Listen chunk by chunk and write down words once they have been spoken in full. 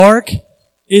Mark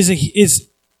is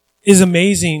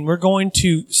amazing. We're going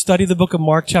to study the book of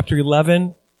Mark, chapter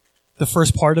 11, the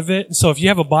first part of it. And so if you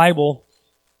have a Bible,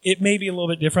 it may be a little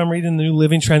bit different. I'm reading the New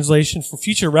Living Translation for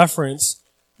future reference.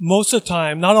 Most of the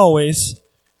time, not always,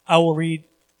 I will read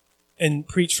and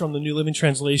preach from the New Living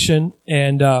Translation,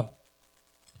 and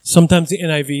sometimes the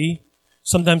NIV.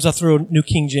 Sometimes I'll throw New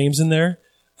King James in there.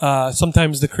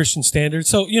 Sometimes the Christian Standard.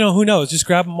 So, who knows? Just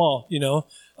grab them all,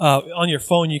 on your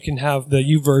phone, you can have the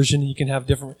YouVersion. You can have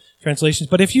different translations.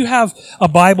 But if you have a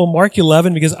Bible, Mark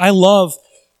 11, because I love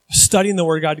studying the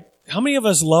Word of God. How many of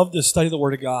us love to study the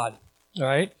Word of God? All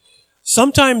right?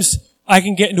 Sometimes I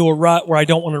can get into a rut where I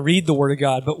don't want to read the Word of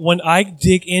God. But when I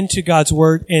dig into God's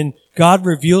Word and God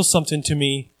reveals something to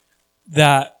me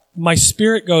that my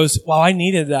spirit goes, wow, I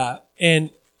needed that.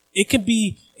 And it can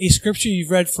be a scripture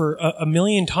you've read for a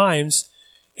million times.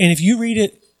 And if you read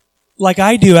it like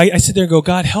I do, I sit there and go,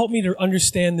 God, help me to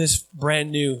understand this brand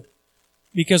new.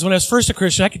 Because when I was first a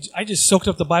Christian, I just soaked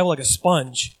up the Bible like a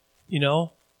sponge,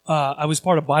 I was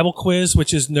part of Bible Quiz,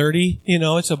 which is nerdy,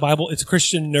 it's a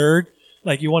Christian nerd.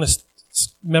 Like you want to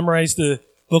memorize the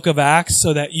book of Acts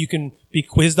so that you can be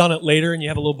quizzed on it later and you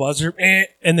have a little buzzer.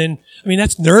 And then,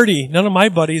 that's nerdy. None of my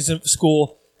buddies at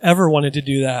school ever wanted to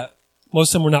do that. Most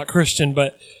of them were not Christian,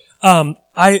 but,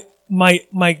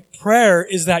 my prayer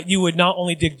is that you would not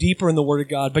only dig deeper in the Word of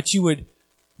God, but you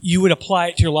would apply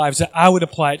it to your lives, that I would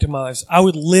apply it to my lives. I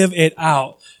would live it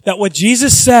out. That what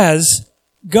Jesus says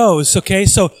goes, okay?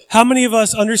 So how many of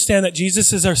us understand that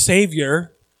Jesus is our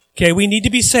Savior? Okay, we need to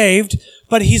be saved,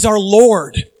 but He's our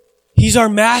Lord. He's our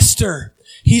Master.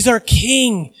 He's our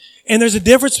King. And there's a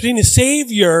difference between a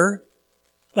Savior,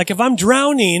 like if I'm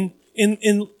drowning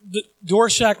in the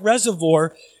Dorshak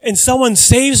Reservoir and someone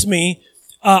saves me,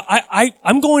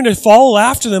 I'm going to follow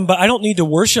after them, but I don't need to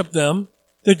worship them.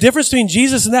 The difference between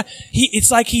Jesus and that,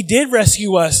 it's like He did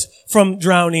rescue us from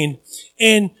drowning,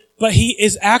 but He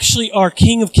is actually our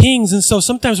King of Kings. And so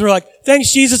sometimes we're like,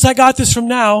 thanks Jesus, I got this from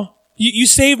now. You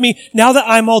saved me. Now that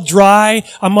I'm all dry,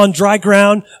 I'm on dry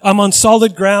ground, I'm on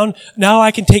solid ground, now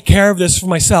I can take care of this for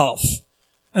myself.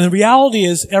 And the reality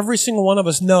is, every single one of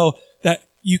us know that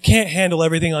you can't handle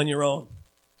everything on your own.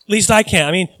 At least I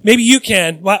can. Maybe you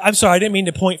can. Well, I'm sorry, I didn't mean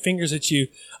to point fingers at you.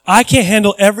 I can't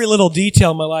handle every little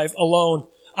detail in my life alone.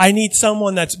 I need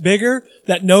someone that's bigger,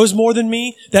 that knows more than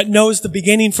me, that knows the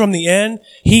beginning from the end.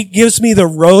 He gives me the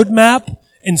roadmap,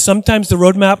 and sometimes the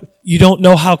roadmap, you don't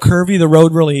know how curvy the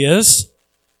road really is.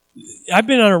 I've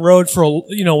been on a road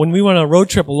when we went on a road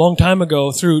trip a long time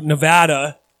ago through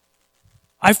Nevada,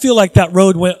 I feel like that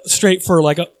road went straight for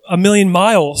like a million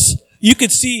miles. You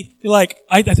could see,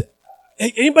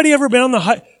 anybody ever been on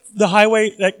the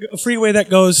highway, freeway that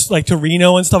goes like to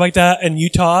Reno and stuff like that and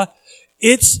Utah?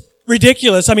 It's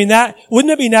ridiculous.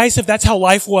 Wouldn't it be nice if that's how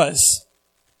life was?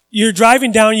 You're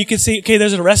driving down, you can see, okay,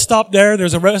 there's a rest stop there,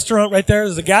 there's a restaurant right there,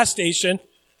 there's a gas station.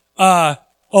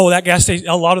 That gas station,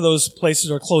 a lot of those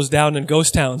places are closed down in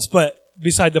ghost towns, but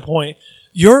beside the point.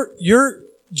 Your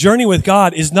journey with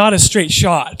God is not a straight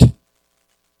shot.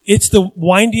 It's the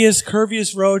windiest,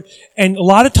 curviest road, and a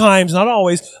lot of times, not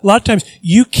always, a lot of times,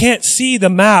 you can't see the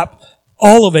map,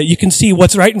 all of it. You can see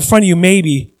what's right in front of you,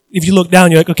 maybe. If you look down,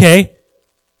 you're like, okay.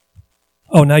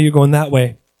 Oh, now you're going that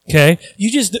way. Okay?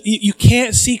 You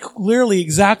can't see clearly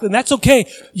exactly, and that's okay.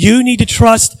 You need to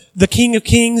trust the King of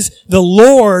Kings, the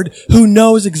Lord, who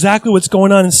knows exactly what's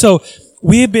going on. And so,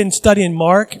 we have been studying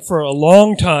Mark for a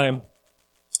long time,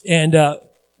 and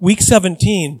week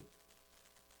 17,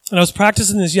 and I was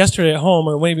practicing this yesterday at home,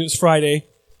 or maybe it was Friday,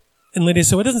 and Lydia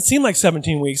said, well, it doesn't seem like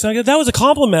 17 weeks. And I go, that was a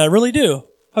compliment, I really do.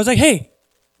 I was like, hey,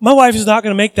 my wife is not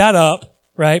going to make that up,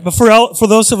 right? But for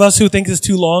those of us who think it's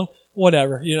too long,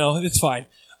 whatever, it's fine.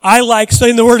 I like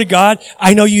studying the Word of God.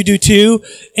 I know you do too.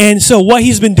 And so what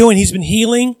He's been doing, He's been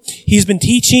healing, He's been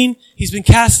teaching, He's been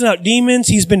casting out demons,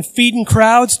 He's been feeding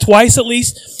crowds twice at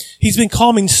least. He's been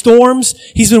calming storms.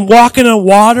 He's been walking on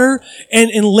water.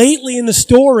 And lately in the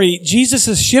story, Jesus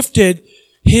has shifted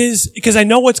because I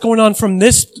know what's going on from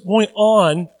this point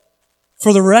on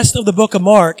for the rest of the book of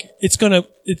Mark. It's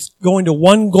going to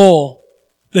one goal,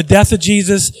 the death of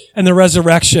Jesus and the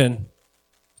resurrection.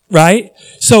 Right?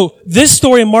 So this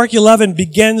story in Mark 11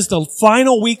 begins the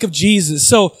final week of Jesus.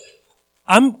 So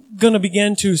I'm going to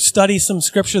begin to study some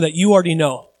scripture that you already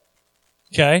know.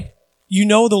 Okay? You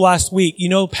know the last week. You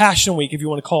know Passion Week, if you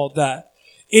want to call it that.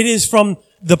 It is from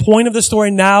the point of the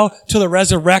story now to the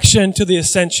resurrection to the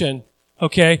ascension.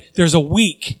 Okay? There's a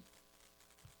week.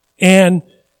 And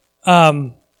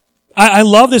I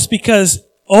love this because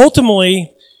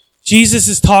ultimately Jesus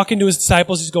is talking to His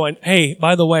disciples. He's going, hey,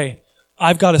 by the way,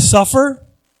 I've got to suffer.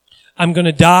 I'm going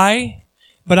to die.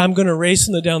 but I'm going to raise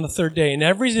from the dead on the third day. And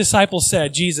every disciple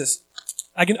said, Jesus,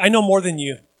 I know more than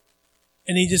you.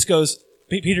 And he just goes,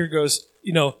 Peter goes,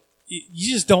 you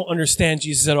just don't understand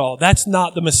Jesus at all. That's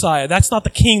not the Messiah. That's not the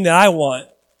king that I want.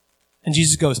 And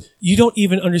Jesus goes, you don't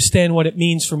even understand what it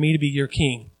means for me to be your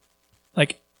king.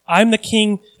 Like, I'm the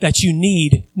king that you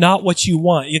need, not what you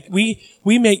want. We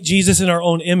make Jesus in our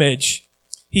own image.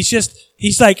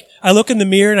 He's like, I look in the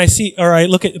mirror and I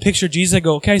look at the picture of Jesus, I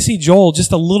go, okay, I see Joel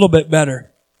just a little bit better,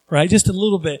 right? Just a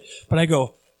little bit. But I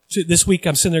go, this week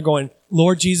I'm sitting there going,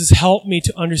 Lord Jesus, help me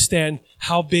to understand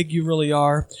how big you really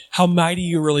are, how mighty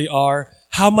you really are,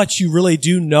 how much you really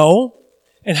do know,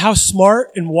 and how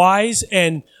smart and wise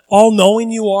and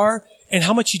all-knowing you are, and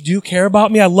how much you do care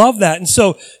about me. I love that. And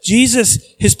so Jesus,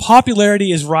 his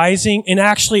popularity is rising, and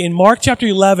actually in Mark chapter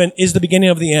 11 is the beginning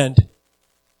of the end.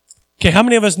 Okay, how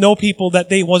many of us know people that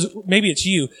maybe it's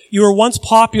you. You were once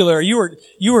popular, you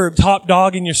were top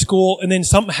dog in your school, and then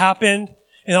something happened,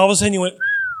 and all of a sudden you went,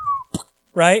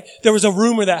 right? There was a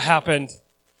rumor that happened.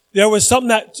 There was something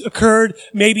that occurred,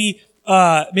 maybe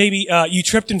you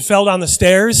tripped and fell down the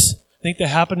stairs. I think that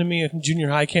happened to me in junior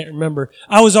high. I can't remember.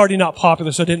 I was already not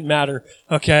popular, so it didn't matter.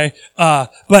 Okay.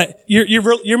 But you're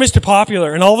Mr.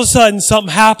 Popular, and all of a sudden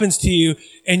something happens to you,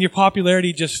 and your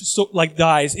popularity just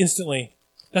dies instantly.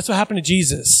 That's what happened to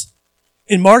Jesus.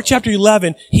 In Mark chapter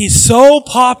 11, he's so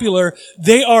popular,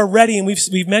 they are ready, and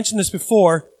we've mentioned this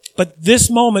before, but this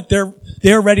moment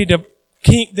they're ready to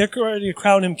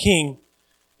crown him king.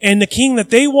 And the king that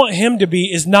they want him to be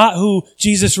is not who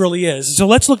Jesus really is. So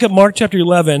let's look at Mark chapter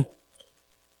 11.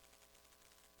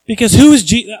 Because who is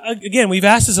Jesus? Again, we've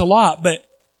asked this a lot, but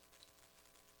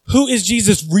who is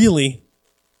Jesus really?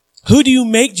 Who do you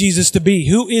make Jesus to be?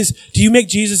 Do you make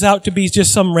Jesus out to be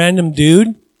just some random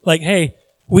dude? Like, hey,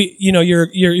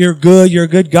 you're good, you're a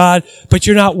good God, but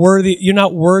you're not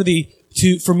worthy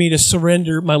for me to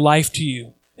surrender my life to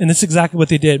you. And that's exactly what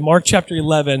they did. Mark chapter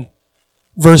 11,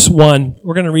 verse 1.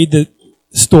 We're going to read the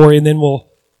story and then we'll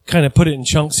kind of put it in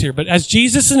chunks here. But as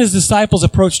Jesus and his disciples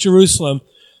approached Jerusalem,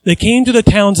 they came to the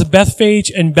towns of Bethphage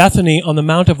and Bethany on the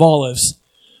Mount of Olives.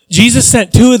 Jesus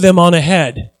sent two of them on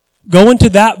ahead. Go into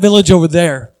that village over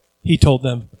there, he told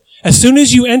them. As soon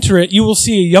as you enter it, you will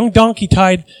see a young donkey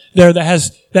tied there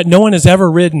that no one has ever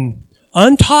ridden.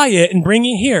 Untie it and bring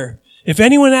it here. If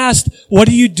anyone asks, what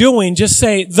are you doing? Just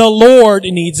say, the Lord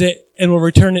needs it and will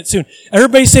return it soon.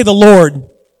 Everybody say the Lord.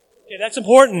 Okay, that's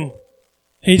important.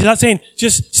 He's not saying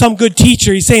just some good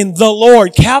teacher. He's saying the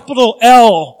Lord, capital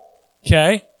L.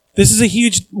 Okay? This is a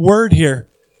huge word here.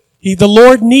 The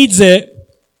Lord needs it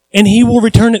and he will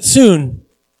return it soon.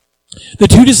 The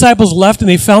two disciples left and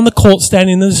they found the colt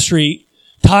standing in the street,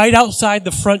 tied outside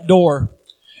the front door.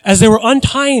 As they were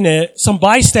untying it, some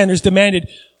bystanders demanded,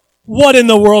 what in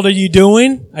the world are you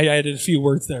doing? I added a few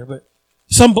words there, but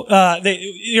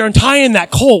you're untying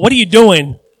that colt. What are you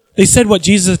doing? They said what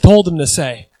Jesus told them to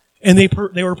say, and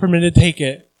they were permitted to take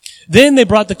it. Then they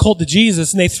brought the colt to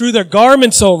Jesus and they threw their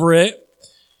garments over it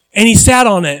and he sat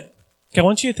on it. Okay, I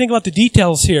want you to think about the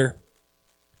details here.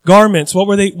 Garments.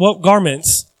 What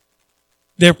garments?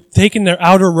 They're taking their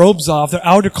outer robes off, their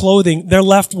outer clothing. They're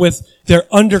left with their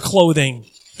underclothing.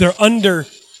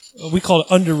 We call it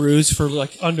underoos for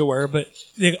like underwear, but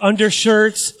the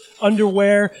undershirts,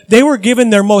 underwear. They were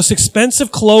given their most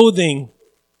expensive clothing.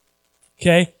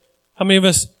 Okay? How many of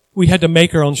us, we had to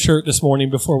make our own shirt this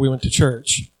morning before we went to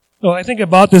church? Oh, I think I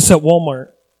bought this at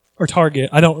Walmart or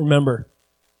Target. I don't remember.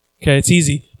 Okay, it's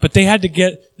easy. But they had to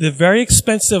get the very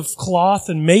expensive cloth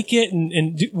and make it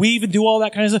and weave and do all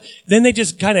that kind of stuff. Then they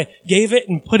just kind of gave it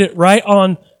and put it right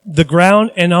on the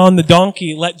ground and on the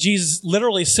donkey, let Jesus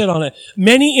literally sit on it.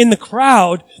 Many in the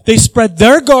crowd, they spread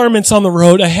their garments on the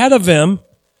road ahead of him,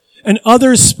 and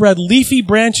others spread leafy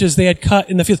branches they had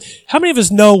cut in the fields. How many of us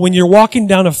know when you're watching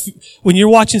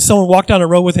someone walk down a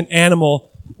road with an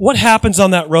animal, what happens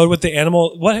on that road with the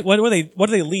animal? What do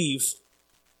they leave?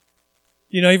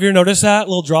 Have you ever noticed that?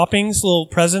 Little droppings, little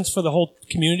presents for the whole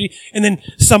community. And then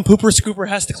some pooper scooper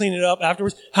has to clean it up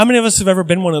afterwards. How many of us have ever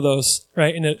been one of those,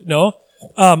 right? No?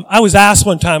 I was asked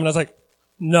one time and I was like,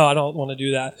 no, I don't want to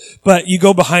do that. But you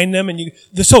go behind them and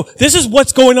so this is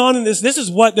what's going on in this. This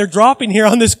is what they're dropping here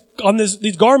on these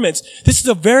garments. This is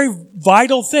a very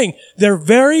vital thing. They're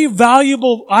very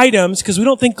valuable items because we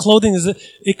don't think clothing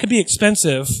it could be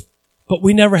expensive, but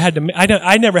I never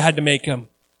had to make them.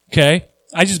 Okay?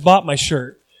 I just bought my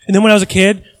shirt. And then when I was a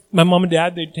kid, my mom and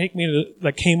dad, they'd take me to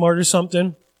like Kmart or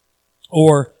something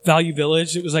or Value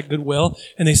Village. It was like Goodwill.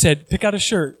 And they said, pick out a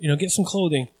shirt, get some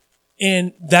clothing.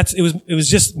 And it was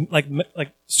just like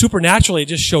supernaturally it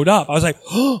just showed up. I was like,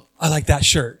 oh, I like that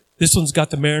shirt. This one's got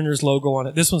the Mariners logo on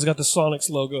it. This one's got the Sonics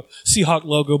logo, Seahawk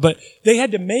logo. But they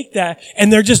had to make that,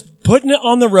 and they're just putting it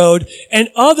on the road. And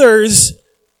others,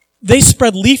 they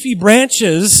spread leafy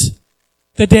branches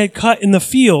that they had cut in the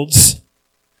fields.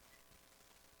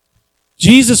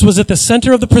 Jesus was at the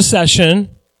center of the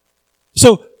procession.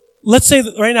 So let's say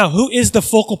that right now, who is the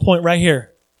focal point right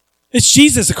here? It's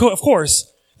Jesus, of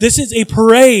course. This is a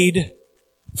parade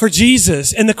for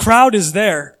Jesus, and the crowd is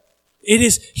there.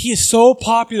 He is so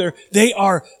popular. They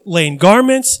are laying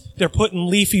garments. They're putting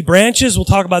leafy branches. We'll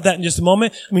talk about that in just a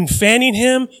moment. Fanning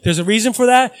him. There's a reason for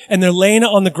that. And they're laying it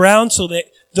on the ground so that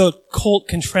the colt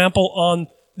can trample on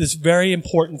this very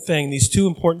important thing, these two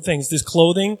important things, this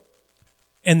clothing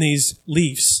and these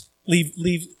leaves.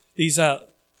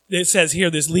 It says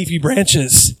here, there's leafy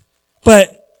branches.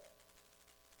 But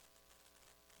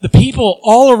the people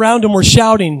all around him were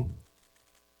shouting.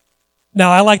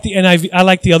 Now, I like the NIV, I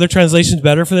like the other translations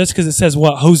better for this because it says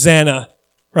what? Hosanna,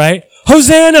 right?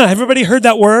 Hosanna! Everybody heard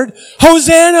that word?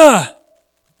 Hosanna!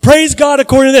 Praise God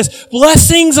according to this.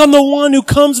 Blessings on the one who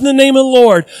comes in the name of the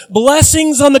Lord.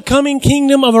 Blessings on the coming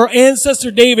kingdom of our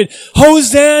ancestor David.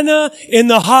 Hosanna in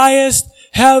the highest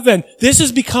heaven. This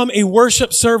has become a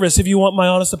worship service, if you want my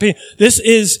honest opinion.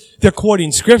 They're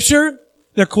quoting scripture.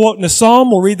 They're quoting a psalm.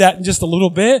 We'll read that in just a little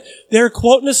bit. They're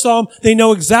quoting a psalm. They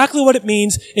know exactly what it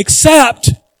means, except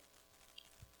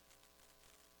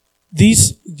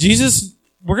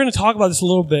we're going to talk about this a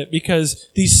little bit because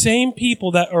these same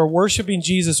people that are worshiping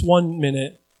Jesus one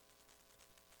minute,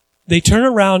 they turn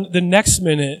around the next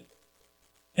minute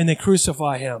and they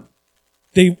crucify him.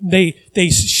 They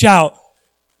shout.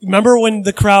 Remember when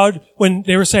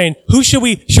they were saying, should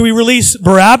we release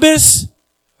Barabbas?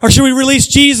 Or should we release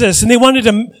Jesus? And they wanted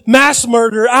to mass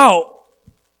murder out.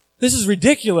 This is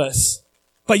ridiculous.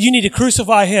 But you need to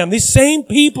crucify him. These same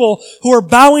people who are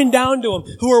bowing down to him,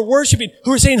 who are worshiping,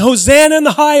 who are saying, Hosanna in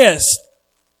the highest.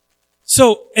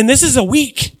 And this is a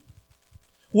week.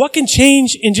 What can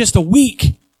change in just a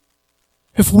week?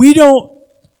 If we don't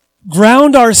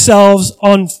ground ourselves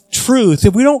on truth,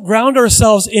 if we don't ground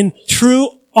ourselves in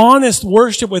true, honest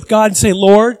worship with God and say,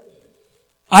 Lord,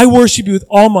 I worship you with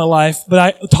all my life,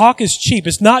 but talk is cheap.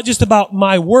 It's not just about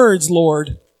my words,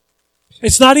 Lord.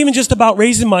 It's not even just about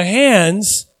raising my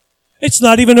hands. It's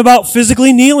not even about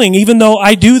physically kneeling, even though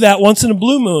I do that once in a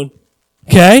blue moon.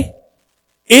 Okay?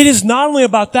 It is not only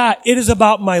about that, it is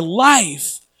about my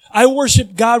life. I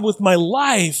worship God with my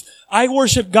life. I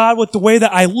worship God with the way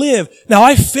that I live. Now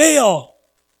I fail.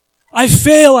 I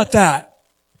fail at that.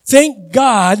 Thank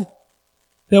God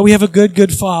that we have a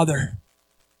good Father.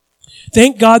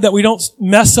 Thank God that we don't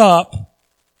mess up.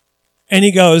 And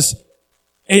he goes,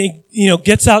 and he,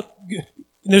 gets out.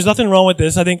 There's nothing wrong with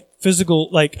this. I think physical,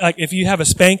 like if you have a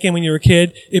spanking when you were a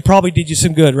kid, it probably did you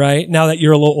some good, right? Now that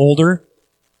you're a little older,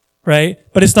 right?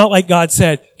 But it's not like God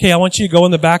said, okay, I want you to go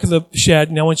in the back of the shed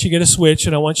and I want you to get a switch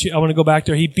and I want to go back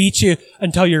there. He beats you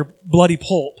until you're bloody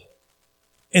pulp.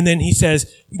 And then he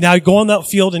says, now go on that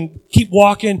field and keep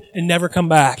walking and never come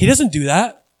back. He doesn't do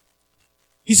that.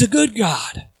 He's a good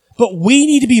God. But we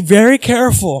need to be very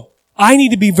careful. I need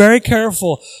to be very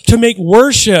careful to make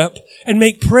worship and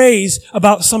make praise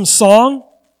about some song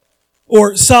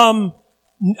or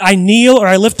I kneel or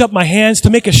I lift up my hands to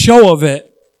make a show of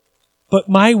it. But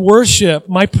my worship,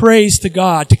 my praise to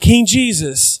God, to King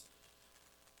Jesus,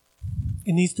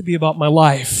 it needs to be about my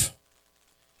life.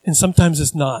 And sometimes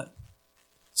it's not.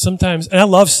 Sometimes, and I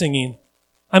love singing.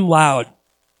 I'm loud.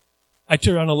 I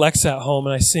turn on Alexa at home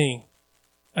and I sing.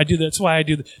 I do. That's why I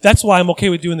do. That's why I'm okay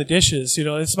with doing the dishes.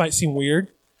 This might seem weird,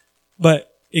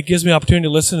 but it gives me opportunity to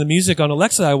listen to music on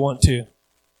Alexa I want to.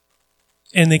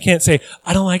 And they can't say,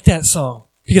 I don't like that song.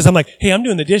 Because I'm like, hey, I'm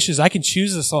doing the dishes. I can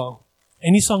choose a song.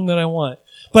 Any song that I want.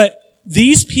 But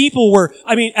these people were,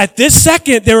 at this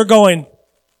second, they were going,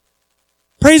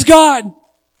 praise God.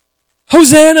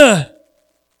 Hosanna.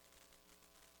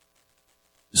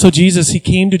 So Jesus, he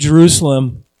came to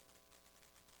Jerusalem.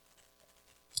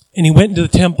 And he went into the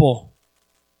temple.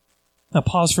 Now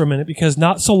pause for a minute because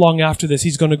not so long after this,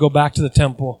 he's going to go back to the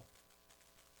temple.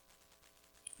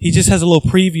 He just has a little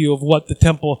preview of what the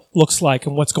temple looks like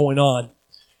and what's going on.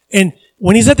 And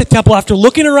when he's at the temple, after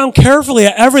looking around carefully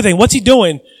at everything, what's he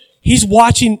doing? He's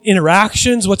watching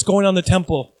interactions, what's going on in the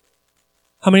temple.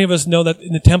 How many of us know that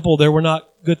in the temple there were not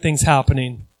good things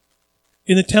happening?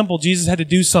 In the temple, Jesus had to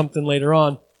do something later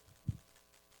on.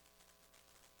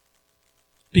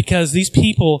 Because these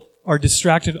people are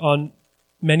distracted on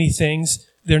many things.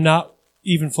 They're not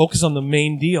even focused on the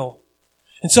main deal.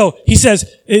 And so he says,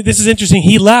 this is interesting.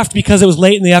 He left because it was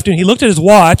late in the afternoon. He looked at his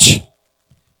watch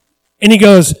and he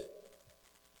goes,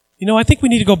 I think we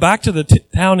need to go back to the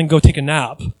town and go take a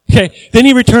nap. Okay. Then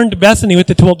he returned to Bethany with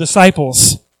the 12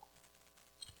 disciples.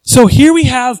 So here we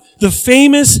have the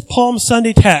famous Palm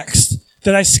Sunday text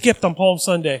that I skipped on Palm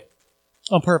Sunday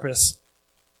on purpose.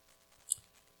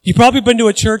 You've probably been to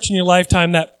a church in your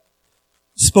lifetime that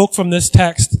spoke from this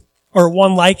text or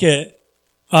one like it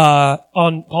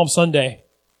on Palm Sunday.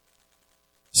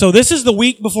 So this is the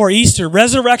week before Easter,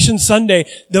 Resurrection Sunday,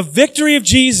 the victory of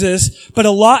Jesus, but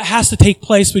a lot has to take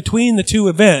place between the two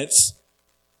events.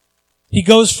 He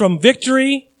goes from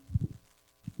victory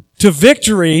to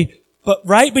victory, but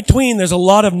right between there's a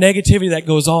lot of negativity that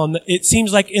goes on. It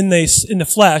seems like in the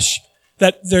flesh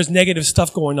that there's negative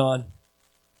stuff going on.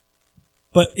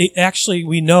 But actually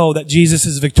we know that Jesus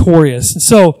is victorious. And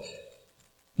so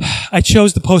I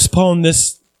chose to postpone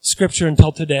this scripture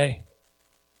until today.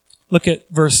 Look at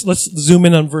let's zoom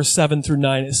in on verse 7 through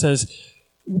 9. It says,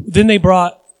 then they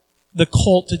brought the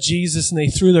colt to Jesus and they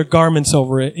threw their garments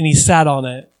over it and he sat on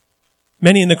it.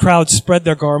 Many in the crowd spread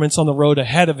their garments on the road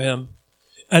ahead of him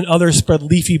and others spread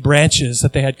leafy branches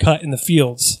that they had cut in the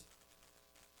fields.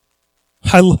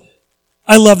 I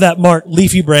love that, Mark,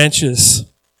 leafy branches.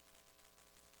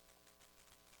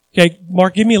 Okay,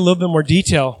 Mark, give me a little bit more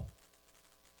detail.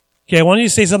 Okay, I want you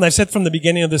to say something I said from the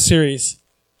beginning of the series.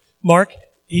 Mark,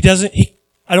 I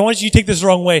don't want you to take this the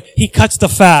wrong way. He cuts the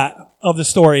fat of the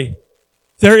story.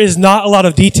 There is not a lot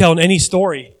of detail in any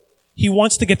story. He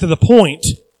wants to get to the point.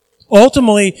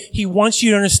 Ultimately, he wants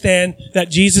you to understand that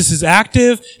Jesus is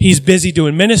active, he's busy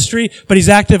doing ministry, but he's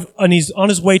active and he's on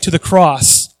his way to the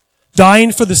cross,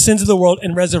 dying for the sins of the world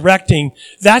and resurrecting.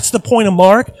 That's the point of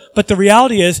Mark, but the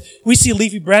reality is, we see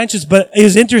leafy branches, but it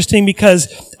is interesting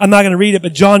because, I'm not going to read it,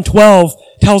 but John 12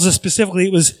 tells us specifically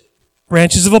it was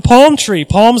branches of a palm tree,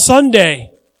 Palm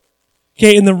Sunday.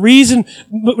 Okay, and the reason,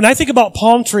 when I think about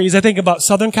palm trees, I think about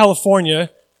Southern California,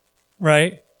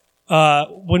 right?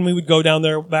 When we would go down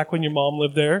there back when your mom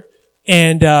lived there,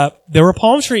 and there were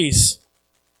palm trees.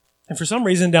 And for some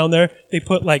reason down there, they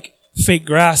put like fake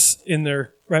grass in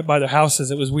there right by their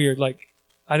houses. It was weird. It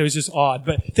was just odd.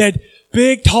 But they had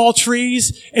big, tall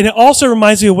trees. And it also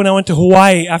reminds me of when I went to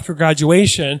Hawaii after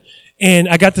graduation. And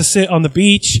I got to sit on the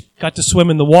beach, got to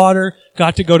swim in the water,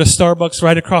 got to go to Starbucks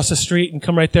right across the street and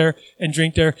come right there and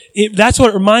drink there. That's what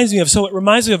it reminds me of. So it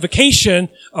reminds me of vacation,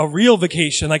 a real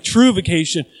vacation, like true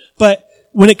vacation. But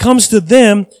when it comes to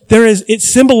them, it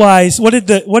symbolized, what did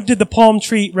the palm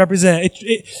tree represent?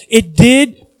 It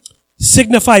did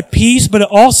signify peace, but it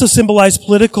also symbolized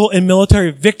political and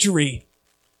military victory.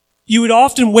 You would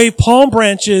often wave palm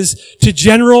branches to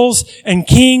generals and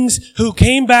kings who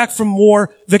came back from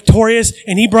war victorious,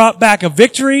 and he brought back a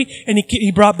victory, and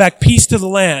he brought back peace to the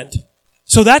land.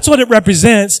 So that's what it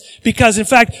represents, because in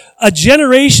fact, a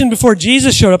generation before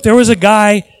Jesus showed up, there was a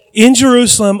guy in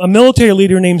Jerusalem, a military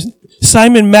leader named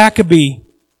Simon Maccabee.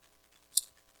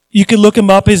 You could look him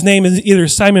up. His name is either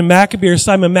Simon Maccabee or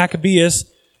Simon Maccabeus.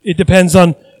 It depends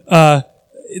on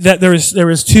that there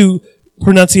is two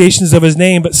pronunciations of his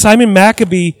name, but Simon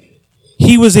Maccabee,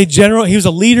 he was a general, he was a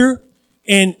leader,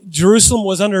 and Jerusalem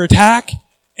was under attack,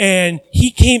 and he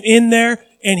came in there,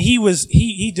 and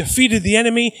he defeated the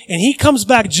enemy, and he comes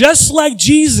back just like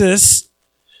Jesus,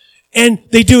 and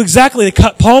they do exactly, they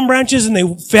cut palm branches and they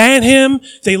fan him,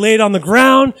 they lay it on the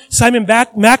ground. Simon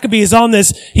Maccabee is on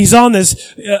this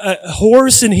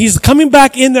horse, and he's coming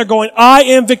back in there going, I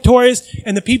am victorious.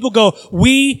 And the people go,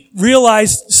 we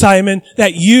realize, Simon,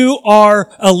 that you are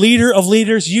a leader of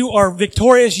leaders. You are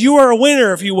victorious. You are a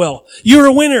winner, if you will. You're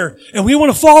a winner, and we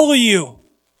want to follow you.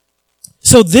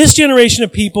 So this generation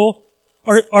of people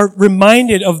are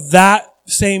reminded of that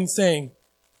same thing,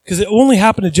 because it only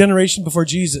happened a generation before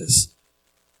Jesus.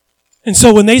 And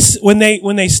so when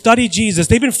they study Jesus,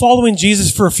 they've been following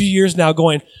Jesus for a few years now,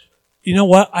 going, you know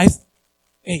what?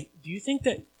 Hey, do you think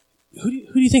that, who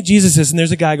do you think Jesus is? And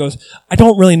there's a guy who goes, I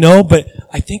don't really know, but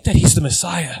I think that he's the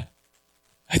Messiah.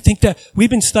 I think that we've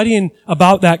been studying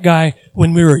about that guy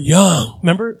when we were young.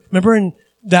 Remember in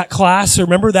that class, or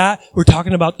remember that? We're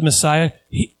talking about the Messiah.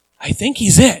 I think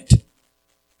he's it.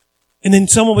 And then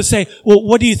someone would say, well,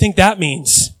 what do you think that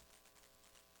means?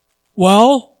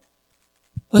 Well,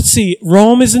 let's see.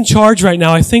 Rome is in charge right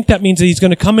now. I think that means that he's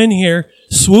going to come in here,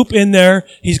 swoop in there.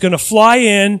 He's going to fly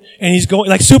in, and he's going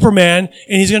like Superman,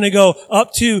 and he's going to go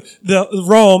up to the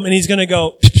Rome, and he's going to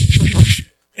go,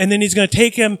 and then he's going to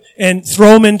take him and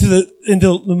throw him into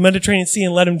the Mediterranean Sea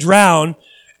and let him drown.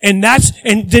 And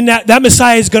then that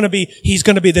Messiah is going to be, he's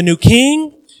going to be the new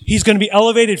king. He's going to be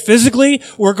elevated physically.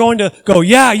 We're going to go,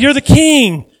 yeah, you're the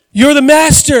king. You're the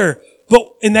master.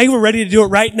 And they were ready to do it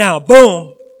right now.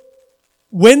 Boom.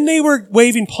 when they were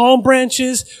waving palm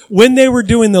branches, when they were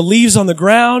doing the leaves on the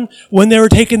ground, when they were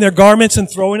taking their garments and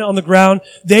throwing it on the ground,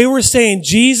 they were saying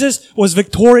Jesus was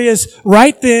victorious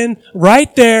right then,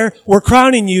 right there. We're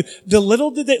crowning you.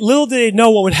 Little did they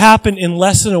know what would happen in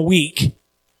less than a week.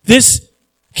 This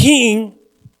king,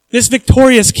 this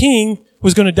victorious king,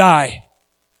 was going to die.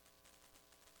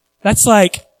 That's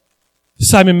like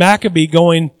Simon Maccabee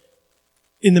going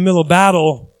in the middle of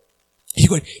battle. He's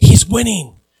going, he's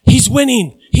winning. He's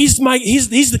winning. He's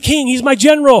the king. He's my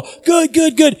general. Good,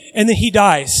 good, good. And then he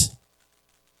dies.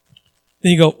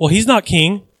 Then you go, well, he's not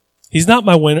king. He's not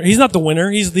my winner. He's not the winner.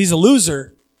 He's a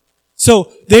loser.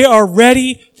 So they are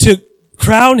ready to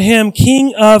crown him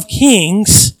King of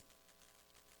Kings.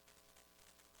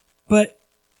 But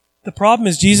the problem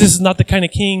is Jesus is not the kind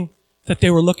of king that they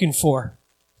were looking for.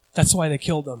 That's why they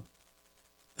killed him.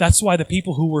 That's why the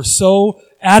people who were so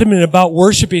adamant about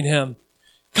worshiping him,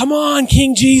 come on,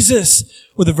 King Jesus,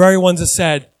 were the very ones that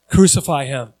said, crucify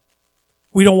him.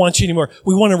 We don't want you anymore.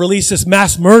 We want to release this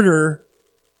mass murderer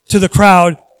to the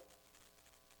crowd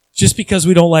just because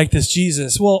we don't like this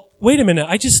Jesus. Well, wait a minute.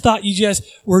 I just thought you just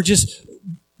were just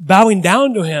bowing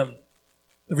down to him.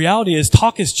 The reality is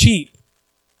talk is cheap.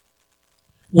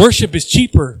 Worship is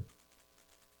cheaper.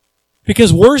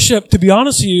 Because worship, to be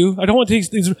honest with you, I don't want to take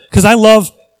things, because I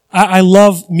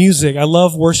love music. I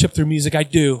love worship through music. I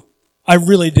do. I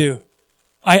really do.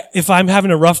 If I'm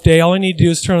having a rough day, all I need to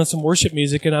do is turn on some worship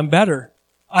music and I'm better.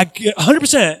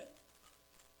 100%.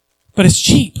 But it's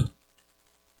cheap.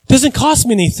 It doesn't cost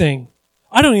me anything.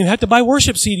 I don't even have to buy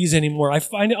worship CDs anymore. I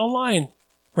find it online,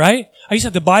 right? I used to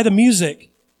have to buy the music,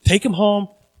 take them home,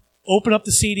 open up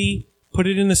the CD, put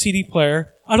it in the CD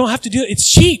player. I don't have to do it. It's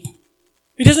cheap.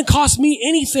 It doesn't cost me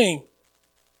anything.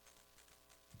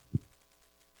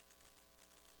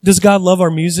 Does God love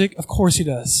our music? Of course he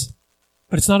does.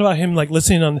 But it's not about him like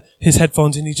listening on his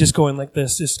headphones and he's just going like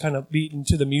this, just kind of beating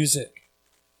to the music.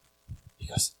 He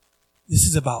goes, this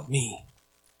is about me.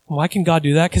 Why can God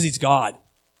do that? Because he's God.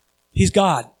 He's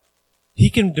God. He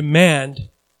can demand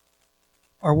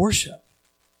our worship.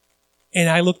 And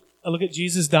I look at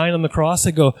Jesus dying on the cross.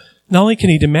 I go, not only can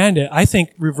he demand it, I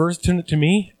think turn it to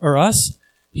me or us.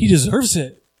 He deserves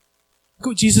it. Look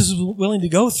what Jesus was willing to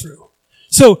go through.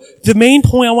 So the main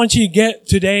point I want you to get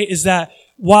today is that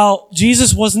while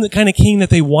Jesus wasn't the kind of king that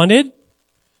they wanted,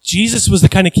 Jesus was the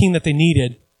kind of king that they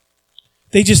needed.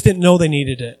 They just didn't know they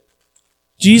needed it.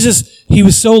 Jesus, he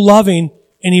was so loving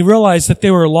and he realized that they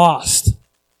were lost.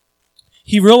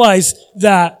 He realized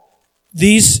that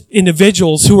these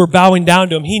individuals who were bowing down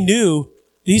to him, he knew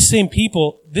these same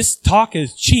people, this talk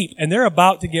is cheap and they're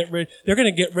going to get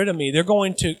rid of me. They're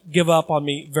going to give up on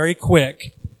me very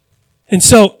quick. And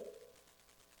so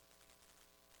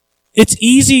it's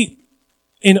easy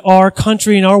in our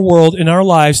country, in our world, in our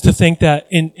lives to think that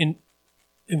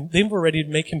they were ready to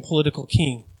make him political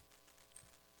king.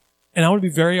 And I want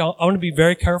to be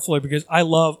very careful here because I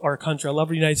love our country. I love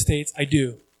the United States. I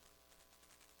do.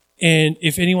 And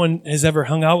if anyone has ever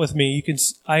hung out with me,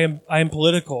 I am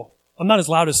political. I'm not as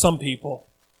loud as some people,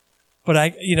 but I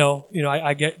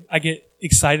get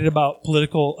excited about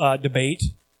political debate.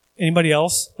 Anybody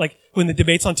else? Like when the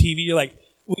debate's on TV, you're like,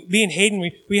 me and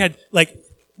Hayden, we had like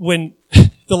when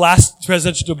the last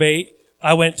presidential debate,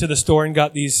 I went to the store and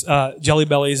got these Jelly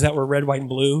Bellies that were red, white, and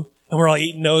blue, and we're all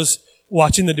eating those,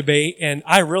 watching the debate, and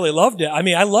I really loved it. I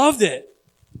mean, I loved it.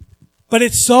 But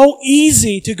it's so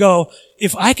easy to go,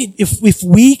 if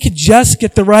we could just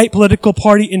get the right political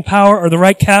party in power, or the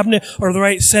right cabinet, or the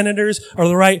right senators, or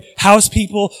the right House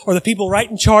people, or the people right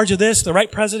in charge of this, the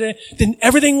right president, then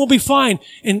everything will be fine.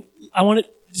 And I want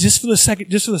to, just for the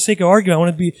sake of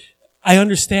argument, I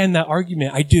understand that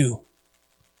argument. I do.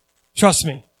 Trust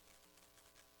me.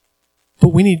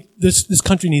 But this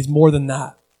country needs more than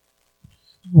that.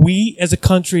 We as a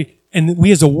country, and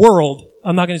we as a world,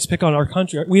 I'm not going to just pick on our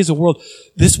country. We as a world,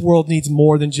 this world needs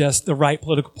more than just the right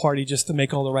political party just to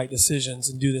make all the right decisions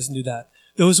and do this and do that.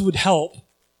 Those would help,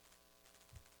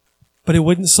 but it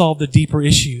wouldn't solve the deeper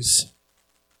issues.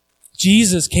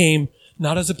 Jesus came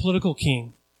not as a political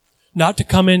king, not to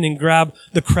come in and grab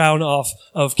the crown off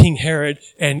of King Herod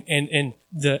and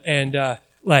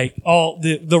all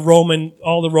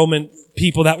the Roman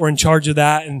people that were in charge of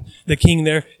that and the king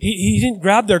there. He didn't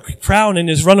grab their crown and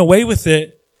just run away with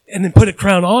it and then put a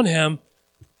crown on him.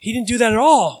 He didn't do that at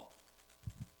all.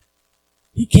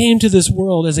 He came to this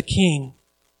world as a king,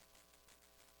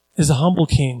 as a humble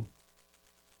king,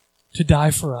 to die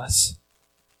for us.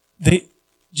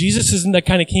 Jesus isn't that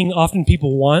kind of king often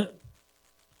people want,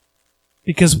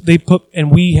 because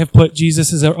we have put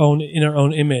Jesus as in our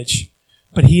own image.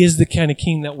 But he is the kind of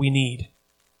king that we need.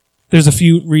 There's a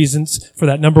few reasons for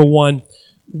that. Number one,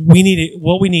 what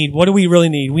do we really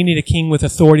need? We need a king with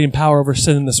authority and power over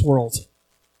sin in this world.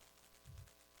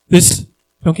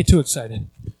 Don't get too excited.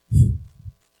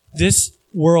 This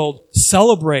world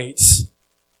celebrates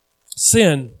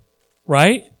sin,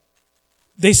 right?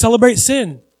 They celebrate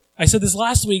sin. I said this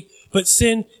last week, but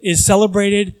sin is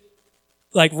celebrated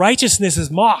like righteousness is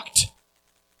mocked.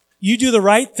 You do the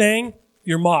right thing,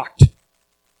 you're mocked.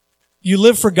 You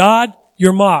live for God,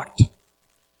 you're mocked.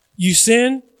 You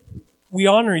sin, we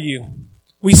honor you.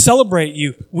 We celebrate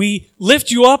you. We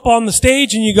lift you up on the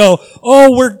stage and you go,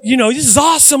 oh, this is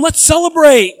awesome. Let's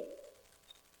celebrate.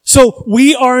 So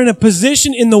we are in a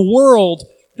position in the world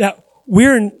that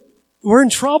we're in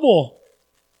trouble.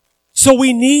 So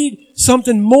we need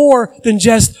something more than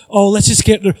just, let's just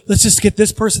get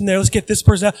this person there. Let's get this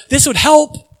person out. This would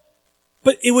help,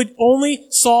 but it would only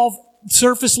solve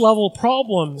surface level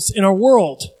problems in our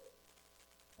world.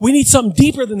 We need something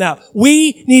deeper than that.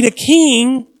 We need a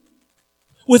king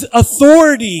with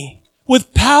authority,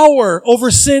 with power over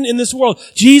sin in this world.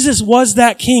 Jesus was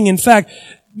that king. In fact,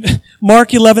 Mark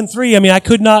 11:3, I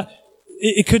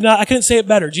couldn't say it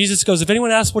better. Jesus goes, if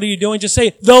anyone asks, what are you doing? Just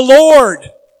say, the Lord.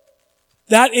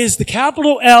 That is the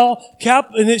capital L,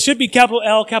 and it should be capital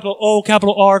L, capital O,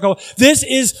 capital R. This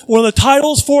is one of the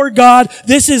titles for God.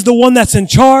 This is the one that's in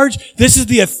charge. This is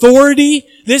the authority.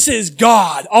 This is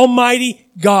God, Almighty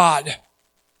God.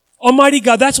 Almighty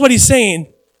God, that's what he's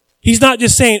saying. He's not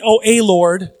just saying, a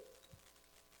Lord,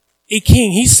 a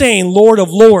king. He's saying Lord of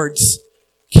lords,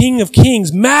 King of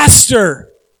kings,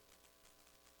 Master.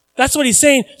 That's what he's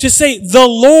saying. Just say the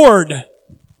Lord.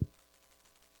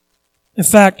 In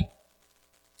fact,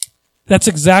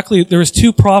 there was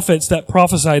two prophets that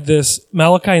prophesied this,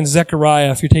 Malachi and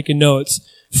Zechariah, if you're taking notes.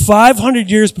 500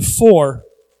 years before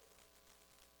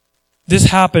this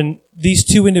happened, these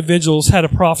two individuals had a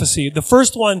prophecy. The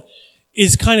first one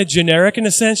is kind of generic in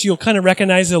a sense. You'll kind of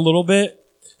recognize it a little bit.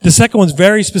 The second one's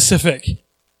very specific.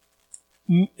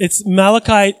 It's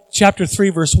Malachi chapter 3,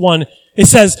 verse 1. It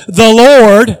says, the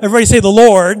Lord, everybody say the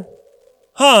Lord.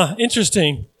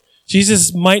 Interesting.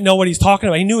 Jesus might know what he's talking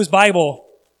about. He knew his Bible.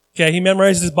 Okay, he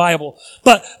memorized his Bible.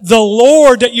 But the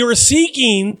Lord that you're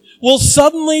seeking will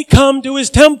suddenly come to his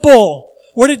temple.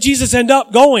 Where did Jesus end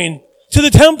up going? To the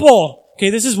temple. Okay,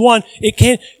 this is one.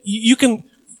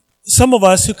 Some of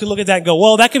us who could look at that and go,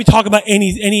 well, that could be talking about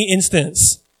any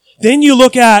instance. Then you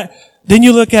look at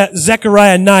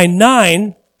Zechariah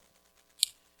 9:9,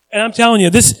 and I'm telling you,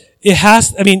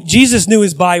 Jesus knew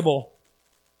his Bible.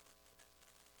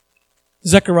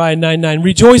 Zechariah 9:9,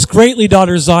 rejoice greatly,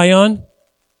 daughter Zion.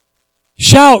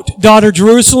 Shout, daughter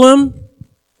Jerusalem.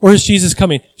 Where is Jesus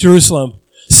coming? Jerusalem.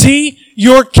 See,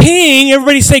 your king,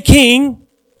 everybody say king.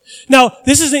 Now,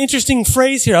 this is an interesting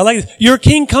phrase here. I like this. Your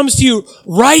king comes to you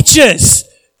righteous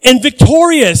and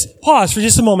victorious. Pause for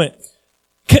just a moment.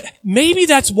 Maybe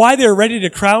that's why they're ready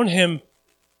to crown him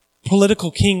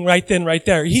political king right then, right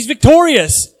there. He's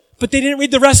victorious, but they didn't read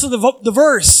the rest of the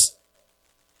verse.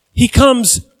 He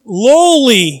comes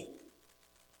lowly.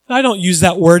 I don't use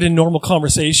that word in normal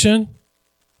conversation,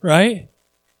 right?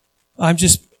 I'm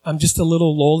just a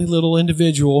lowly little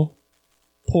individual.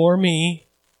 Poor me.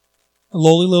 A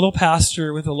lowly little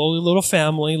pastor with a lowly little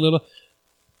family,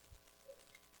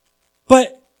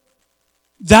 but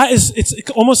it's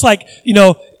almost like,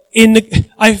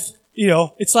 it's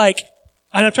like,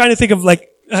 and I'm trying to think of like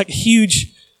a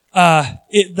huge,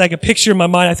 like a picture in my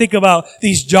mind. I think about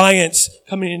these giants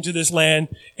coming into this land,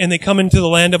 and they come into the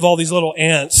land of all these little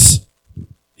ants.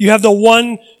 You have the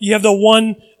one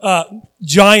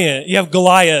giant. You have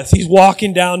Goliath. He's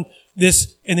walking down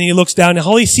this, and then he looks down, and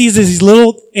all he sees is these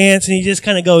little ants, and he just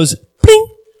kind of goes,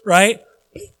 ping, right?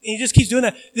 And he just keeps doing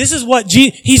that. This is what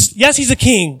he's a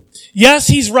king. Yes,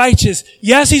 he's righteous.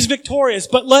 Yes, he's victorious.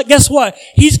 But guess what?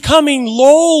 He's coming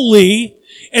lowly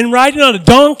and riding on a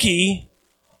donkey,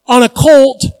 on a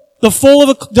colt, the foal of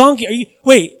a donkey.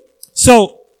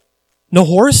 So, no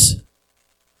horse?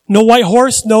 No white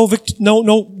horse? No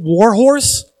war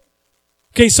horse?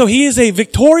 Okay, so he is a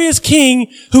victorious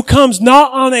king who comes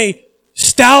not on a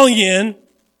stallion,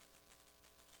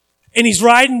 and he's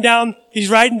riding down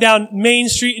Main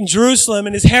Street in Jerusalem,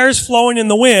 and his hair is flowing in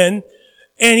the wind,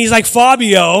 and he's like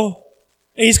Fabio,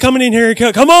 and he's coming in here,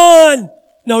 come on!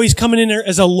 No, he's coming in there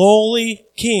as a lowly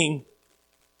king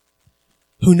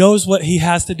who knows what he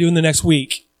has to do in the next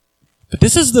week. But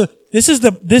this is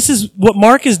what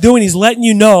Mark is doing. He's letting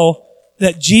you know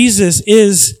that Jesus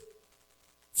is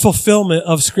fulfillment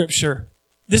of Scripture.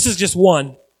 This is just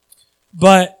one.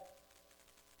 But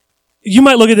you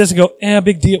might look at this and go,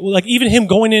 big deal. Like even him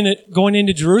going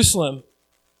into Jerusalem.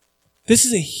 This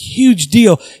is a huge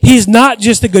deal. He is not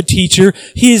just a good teacher.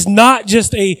 He is not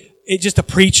just a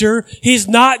preacher. He's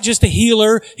not just a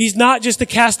healer. He's not just a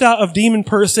cast out of demon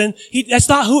person. That's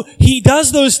not who, he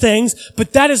does those things,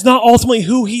 but that is not ultimately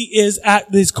who he is at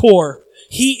his core.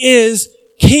 He is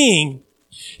king.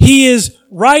 He is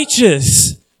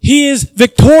righteous. He is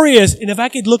victorious. And if I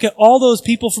could look at all those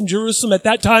people from Jerusalem at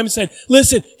that time and said,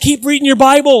 listen, keep reading your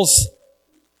Bibles.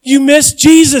 You miss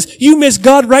Jesus. You miss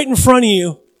God right in front of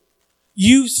you.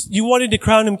 You wanted to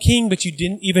crown him king, but you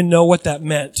didn't even know what that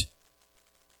meant.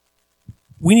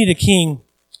 We need a king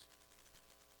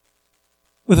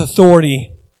with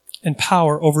authority and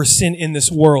power over sin in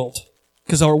this world,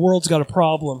 because our world's got a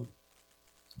problem.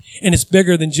 And it's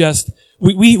bigger than just,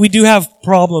 we do have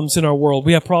problems in our world.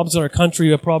 We have problems in our country.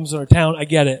 We have problems in our town. I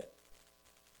get it.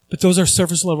 But those are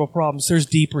surface level problems. There's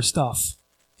deeper stuff,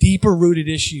 deeper rooted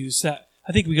issues that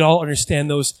I think we can all understand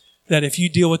those, that if you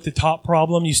deal with the top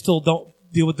problem, you still don't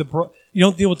deal with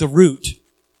the root.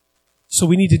 So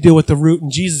we need to deal with the root,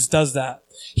 and Jesus does that.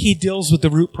 He deals with the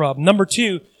root problem. Number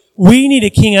 2, we need a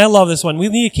king. I love this one. We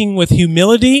need a king with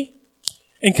humility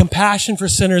and compassion for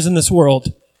sinners in this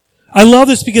world. I love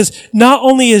this because not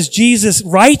only is Jesus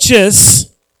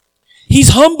righteous, he's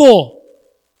humble.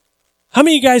 How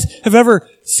many of you guys have ever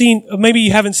seen, maybe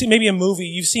you haven't seen, maybe a movie,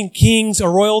 you've seen kings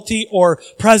or royalty or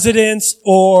presidents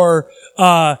or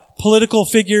political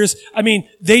figures? I mean,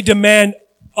 they demand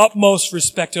utmost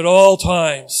respect at all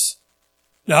times.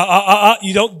 Now,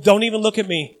 you don't even look at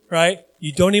me, right?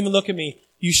 You don't even look at me.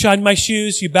 You shine my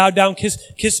shoes, you bow down,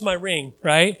 kiss my ring,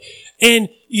 right? And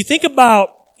you think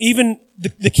about even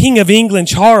the King of England,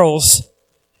 Charles.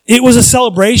 It was a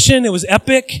celebration. It was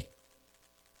epic.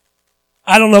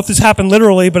 I don't know if this happened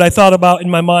literally, but I thought about in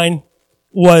my mind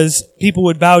was people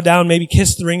would bow down, maybe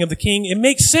kiss the ring of the king. It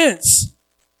makes sense.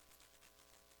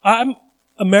 I'm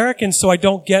American, so I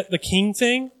don't get the king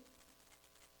thing.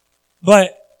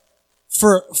 But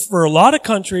for a lot of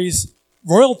countries,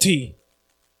 royalty,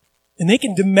 and they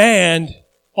can demand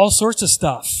all sorts of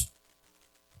stuff.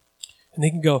 And they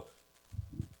can go,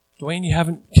 Dwayne, you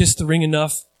haven't kissed the ring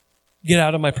enough. Get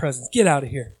out of my presence. Get out of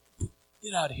here.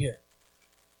 Get out of here.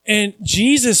 And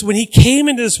Jesus, when he came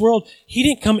into this world, he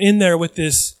didn't come in there with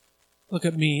this look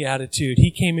at me attitude.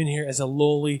 He came in here as a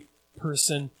lowly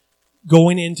person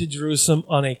going into Jerusalem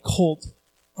on a colt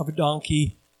of a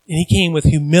donkey. And he came with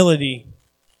humility.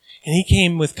 And he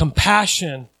came with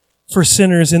compassion for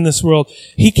sinners in this world.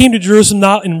 He came to Jerusalem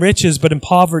not in riches, but in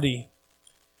poverty.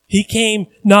 He came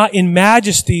not in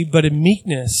majesty, but in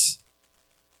meekness.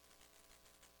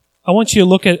 I want you to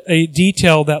look at a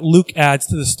detail that Luke adds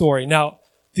to the story. Now,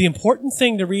 the important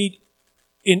thing to read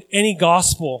in any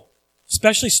gospel,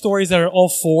 especially stories that are all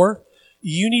 4,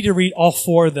 you need to read all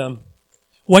 4 of them.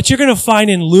 What you're going to find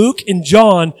in Luke and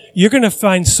John, you're going to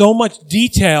find so much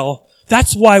detail.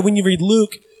 That's why when you read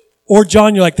Luke or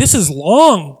John, you're like, this is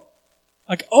long.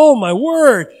 Like, oh my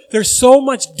word. There's so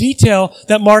much detail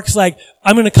that Mark's like,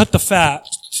 I'm going to cut the fat.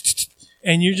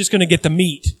 And you're just going to get the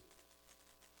meat.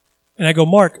 And I go,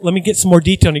 Mark, let me get some more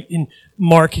detail. And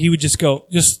Mark, he would just go,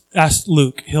 just ask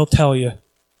Luke. He'll tell you.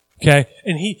 Okay?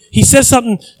 And he says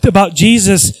something about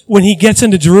Jesus when he gets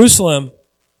into Jerusalem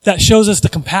that shows us the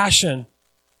compassion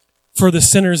for the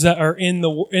sinners that are in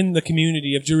the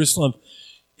community of Jerusalem.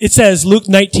 It says, Luke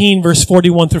 19, verse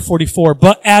 41 through 44,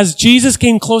 but as Jesus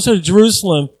came closer to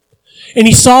Jerusalem and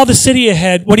he saw the city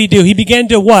ahead, what did he do? He began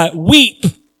to what? Weep.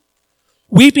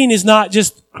 Weeping is not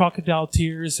just crocodile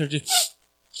tears or just,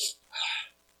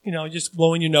 just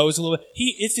blowing your nose a little bit.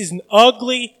 It is an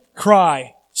ugly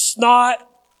cry. Snot,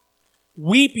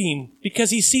 weeping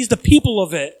because he sees the people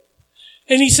of it.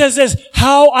 And he says this,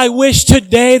 how I wish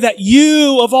today that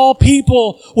you of all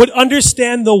people would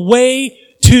understand the way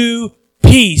to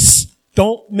peace.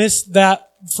 Don't miss that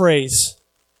phrase.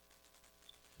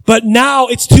 But now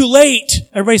it's too late.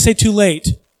 Everybody say too late.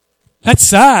 That's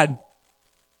sad.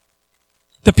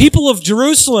 The people of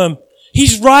Jerusalem,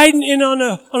 he's riding in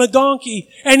on a donkey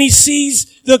and he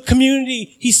sees the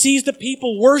community. He sees the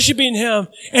people worshiping him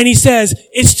and he says,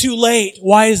 it's too late.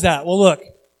 Why is that? Well, look,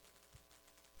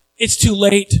 it's too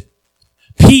late.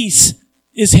 Peace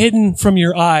is hidden from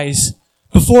your eyes.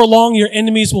 Before long, your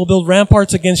enemies will build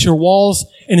ramparts against your walls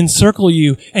and encircle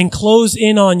you and close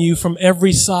in on you from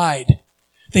every side.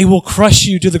 They will crush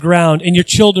you to the ground and your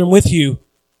children with you.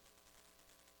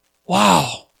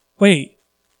 Wow. Wait.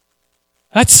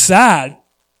 That's sad.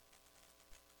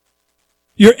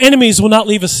 Your enemies will not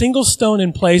leave a single stone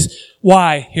in place.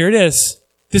 Why? Here it is.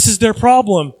 This is their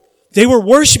problem. They were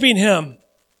worshiping him.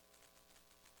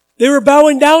 They were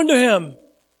bowing down to him.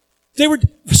 They were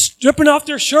stripping off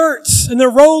their shirts and their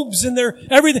robes and their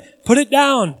everything. Put it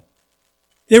down.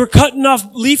 They were cutting off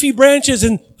leafy branches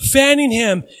and fanning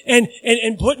him and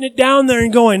putting it down there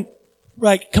and going,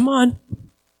 like, come on.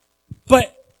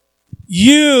 But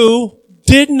you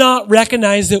did not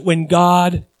recognize it when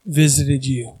God visited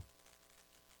you.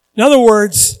 In other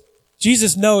words,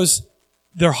 Jesus knows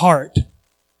their heart.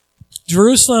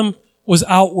 Jerusalem was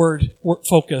outward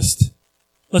focused.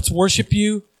 Let's worship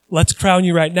you. Let's crown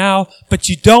you right now. But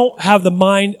you don't have the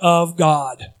mind of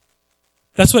God.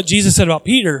 That's what Jesus said about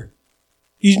Peter.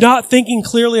 You're not thinking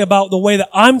clearly about the way that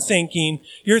I'm thinking.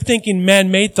 You're thinking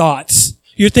man-made thoughts.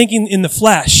 You're thinking in the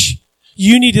flesh.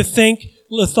 You need to think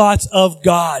the thoughts of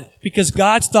God, because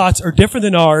God's thoughts are different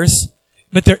than ours,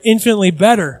 but they're infinitely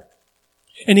better.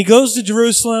 And he goes to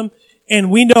Jerusalem,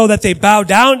 and we know that they bow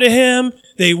down to him,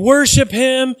 they worship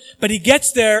him, but he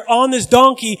gets there on this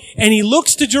donkey, and he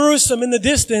looks to Jerusalem in the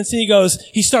distance, and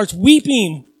he starts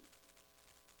weeping.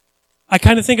 I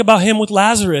kind of think about him with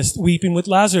Lazarus, weeping with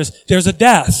Lazarus. There's a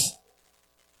death.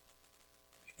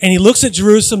 And he looks at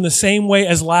Jerusalem the same way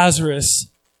as Lazarus,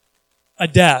 a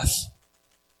death.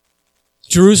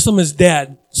 Jerusalem is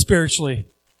dead spiritually.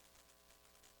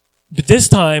 But this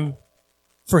time,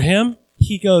 for him,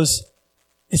 he goes,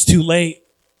 it's too late.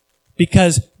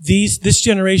 Because this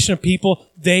generation of people,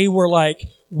 they were like,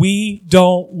 we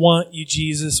don't want you,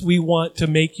 Jesus. We want to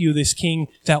make you this king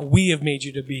that we have made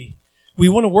you to be. We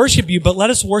want to worship you, but let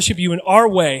us worship you in our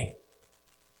way.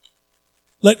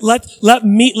 Let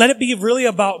it be really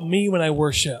about me when I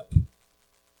worship.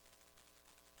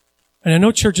 And I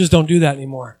know churches don't do that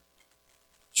anymore.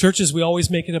 Churches, we always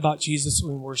make it about Jesus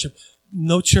when we worship.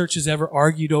 No church has ever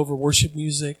argued over worship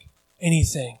music,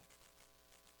 anything.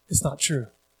 It's not true.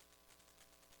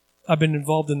 I've been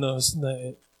involved in those.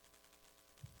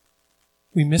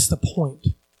 We miss the point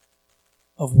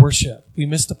of worship. We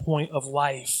miss the point of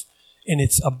life. And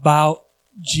it's about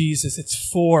Jesus. It's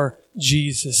for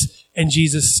Jesus. And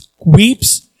Jesus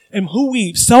weeps. And who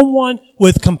weeps? Someone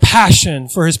with compassion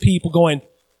for his people, going,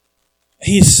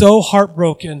 he is so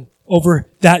heartbroken over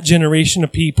that generation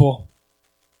of people.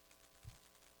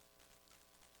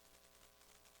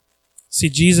 See,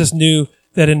 Jesus knew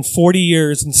that in 40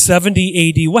 years, in 70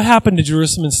 AD, what happened to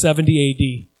Jerusalem in 70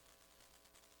 AD?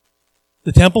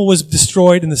 The temple was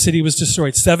destroyed and the city was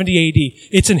destroyed. 70 AD.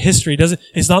 It's in history.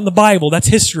 It's not in the Bible. That's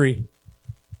history.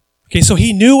 Okay, so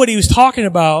he knew what he was talking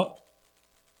about,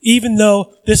 even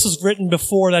though this was written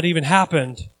before that even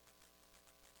happened.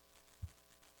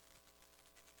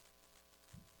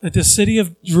 That the city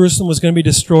of Jerusalem was going to be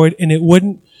destroyed and it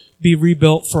wouldn't be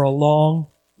rebuilt for a long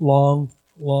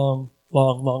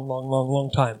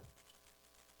time.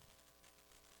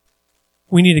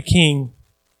 We need a king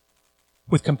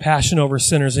with compassion over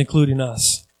sinners, including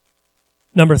us.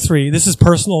 Number 3, this is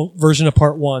personal version of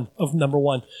part 1 of number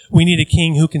 1. We need a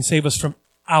king who can save us from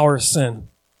our sin.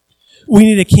 We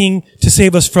need a king to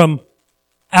save us from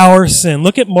our sin.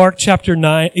 Look at Mark chapter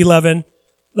 11.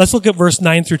 Let's look at verse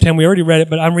 9 through 10. We already read it,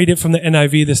 but I'm reading it from the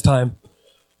NIV this time.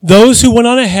 Those who went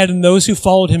on ahead and those who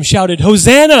followed him shouted,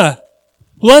 Hosanna!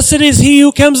 Blessed is he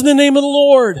who comes in the name of the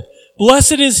Lord.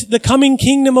 Blessed is the coming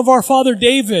kingdom of our father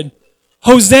David.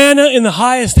 Hosanna in the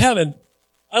highest heaven.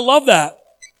 I love that.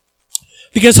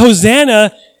 Because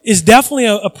Hosanna is definitely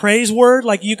a praise word.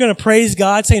 Like you're going to praise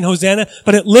God saying Hosanna,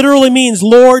 but it literally means,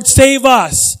 Lord, save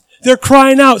us. They're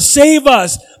crying out, save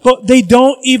us. But they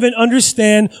don't even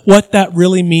understand what that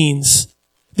really means.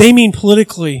 They mean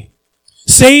politically.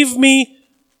 Save me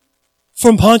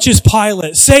from Pontius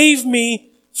Pilate. Save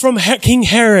me from King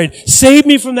Herod. Save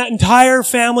me from that entire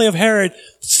family of Herod.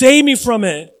 Save me from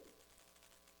it.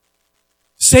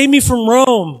 Save me from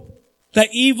Rome, that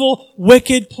evil,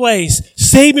 wicked place.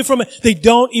 Save me from it. They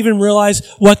don't even realize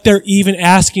what they're even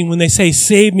asking when they say,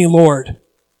 save me, Lord.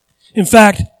 In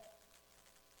fact,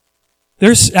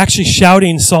 they're actually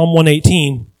shouting Psalm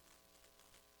 118.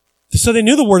 So they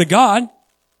knew the word of God.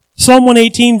 Psalm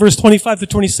 118, verse 25 to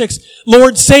 26.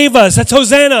 Lord, save us. That's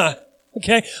Hosanna.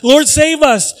 Okay? Lord, save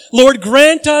us. Lord,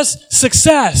 grant us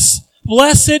success.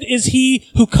 Blessed is he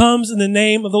who comes in the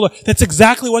name of the Lord. That's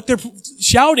exactly what they're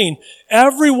shouting.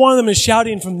 Every one of them is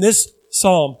shouting from this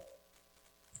psalm.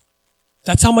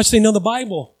 That's how much they know the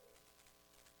Bible.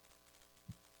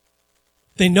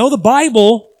 They know the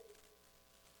Bible,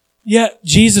 yet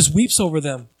Jesus weeps over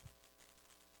them.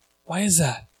 Why is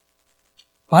that?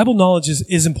 Bible knowledge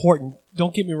is important.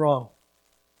 Don't get me wrong.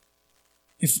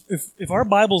 If our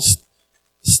Bible's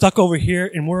stuck over here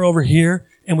and we're over here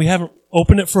and we haven't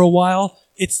opened it for a while,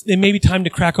 it may be time to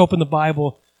crack open the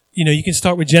Bible. You know, you can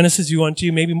start with Genesis if you want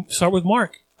to. Maybe start with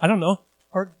Mark. I don't know.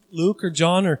 Or Luke or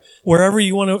John or wherever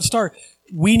you want to start.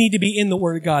 We need to be in the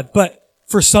Word of God. But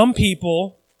for some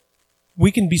people,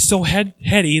 we can be so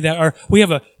heady that we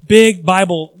have a big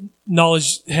Bible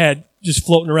knowledge head just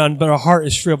floating around, but our heart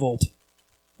is shriveled.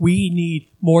 We need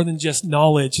more than just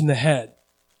knowledge in the head.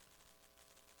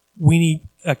 We need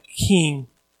a king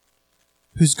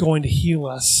who's going to heal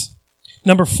us.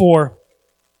 Number 4,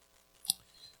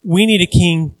 we need a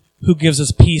king who gives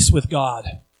us peace with God.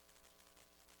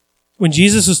 When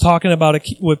Jesus was talking about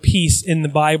with peace in the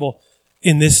Bible,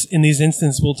 in these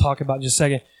instances we'll talk about in just a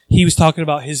second, he was talking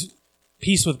about his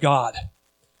peace with God.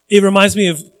 It reminds me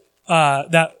of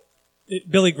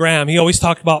Billy Graham. He always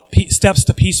talked about steps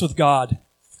to peace with God.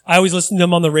 I always listen to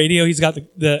him on the radio. He's got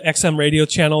the XM radio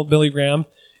channel, Billy Graham,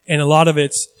 and a lot of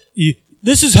it's,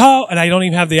 this is how, and I don't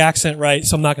even have the accent right,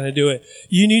 so I'm not going to do it.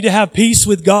 You need to have peace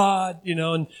with God,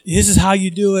 and this is how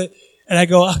you do it. And I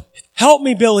go, help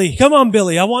me, Billy. Come on,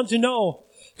 Billy. I want to know.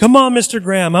 Come on, Mr.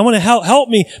 Graham. I want to help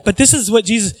me. But this is what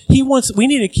Jesus, we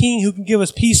need a king who can give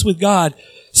us peace with God.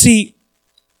 See,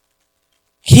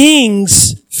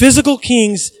 kings, physical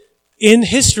kings in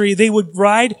history, they would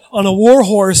ride on a war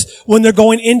horse when they're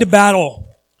going into battle.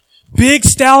 Big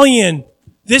stallion.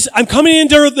 I'm coming in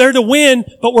there to win,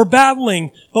 but we're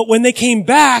battling. But when they came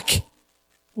back,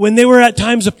 when they were at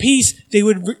times of peace, they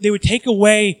would take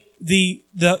away the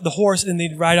horse and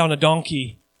they'd ride on a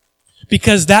donkey.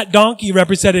 Because that donkey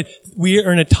represented we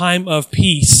are in a time of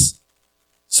peace.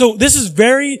 So this is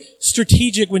very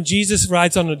strategic when Jesus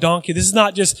rides on a donkey. This is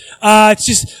not just, it's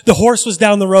just the horse was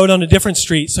down the road on a different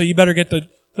street, so you better get the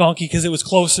donkey because it was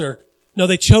closer. No,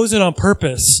 they chose it on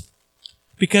purpose.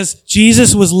 Because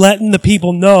Jesus was letting the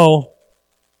people know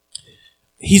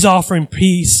he's offering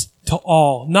peace to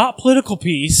all. Not political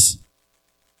peace.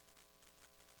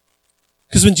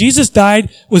 Because when Jesus died,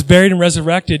 was buried and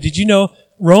resurrected, did you know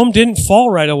Rome didn't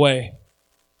fall right away?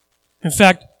 In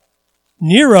fact,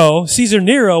 Caesar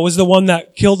Nero was the one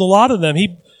that killed a lot of them.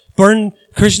 He burned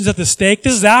Christians at the stake.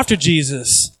 This is after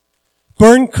Jesus.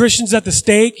 Burned Christians at the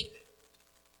stake.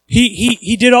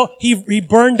 He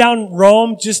burned down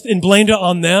Rome and blamed it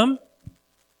on them.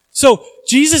 So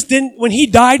Jesus when he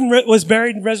died and was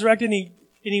buried and resurrected and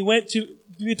he went to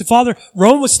be with the Father,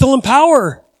 Rome was still in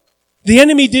power. The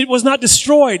enemy was not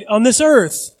destroyed on this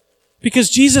earth because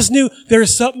Jesus knew there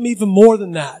is something even more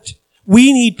than that.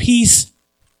 We need peace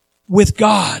with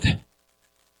God.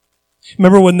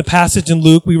 Remember when the passage in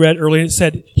Luke we read earlier, it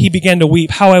said, he began to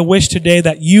weep. How I wish today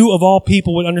that you of all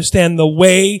people would understand the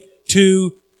way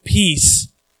to peace.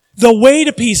 The way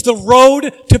to peace. The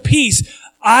road to peace.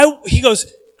 He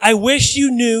goes, I wish you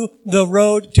knew the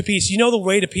road to peace. You know the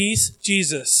way to peace?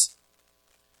 Jesus.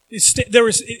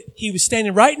 He was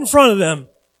standing right in front of them.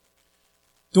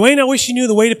 Dwayne, I wish you knew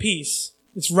the way to peace.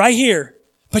 It's right here.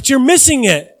 But you're missing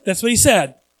it. That's what he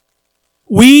said.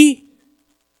 We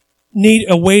need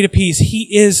a way to peace.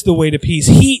 He is the way to peace.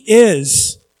 He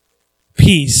is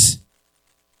peace.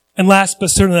 And last but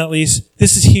certainly not least,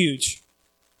 this is huge.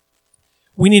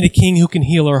 We need a king who can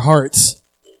heal our hearts.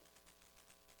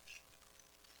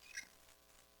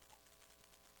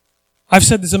 I've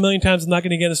said this a million times. I'm not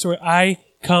going to get into the story. I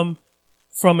come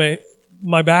from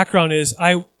my background is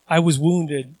I was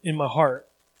wounded in my heart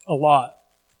a lot.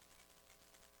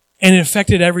 And it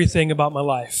affected everything about my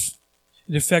life.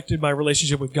 It affected my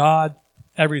relationship with God,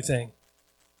 everything.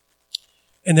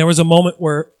 And there was a moment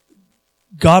where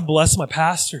God blessed my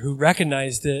pastor who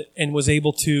recognized it and was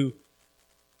able to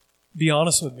be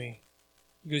honest with me.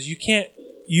 He goes,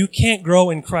 you can't grow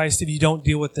in Christ if you don't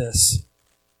deal with this.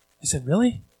 I said,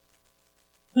 really?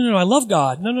 No, I love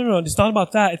God. No. It's not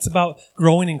about that. It's about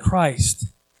growing in Christ.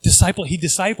 He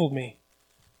discipled me.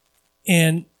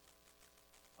 And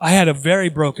I had a very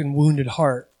broken, wounded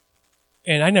heart.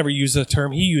 And I never used the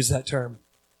term. He used that term.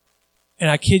 And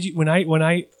I kid you, when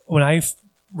I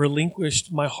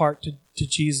relinquished my heart to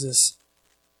Jesus,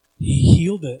 He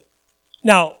healed it.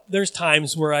 Now, there's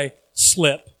times where I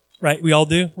slip, right? We all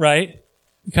do, right?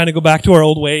 We kind of go back to our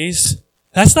old ways.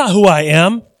 That's not who I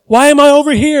am. Why am I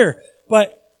over here?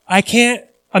 But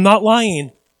I'm not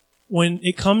lying. When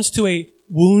it comes to a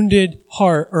wounded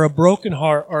heart or a broken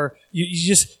heart or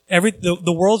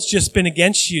the world's just been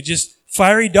against you, just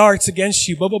fiery darts against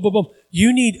you, boom, boom, boom, boom.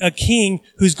 You need a king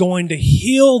who's going to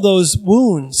heal those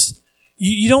wounds.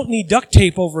 You don't need duct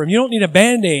tape over them. You don't need a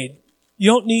Band-Aid.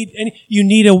 You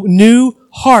need a new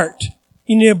heart.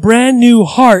 You need a brand new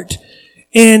heart.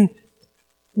 And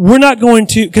we're not going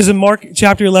to, because in Mark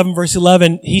chapter 11, verse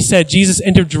 11, he said Jesus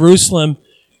entered Jerusalem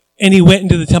and he went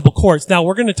into the temple courts. Now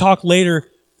we're going to talk later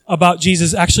about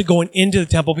Jesus actually going into the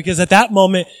temple because at that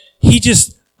moment,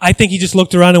 I think he just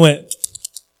looked around and went,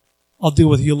 I'll deal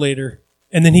with you later.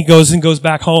 And then he goes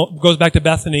back home, goes back to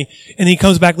Bethany, and he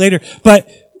comes back later. But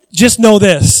just know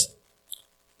this.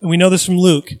 and we know this from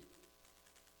Luke,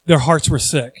 their hearts were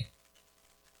sick.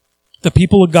 The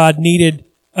people of God needed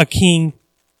a king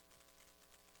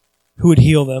who would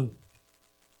heal them.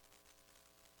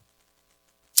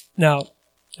 Now,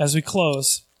 as we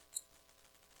close,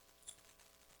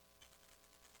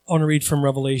 I want to read from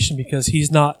Revelation because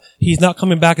he's not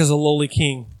coming back as a lowly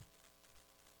king.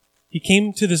 He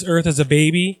came to this earth as a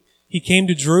baby. He came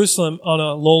to Jerusalem on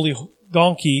a lowly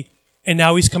donkey, and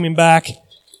now he's coming back,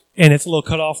 and it's a little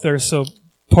cut off there, so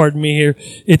pardon me here.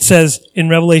 It says in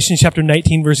Revelation chapter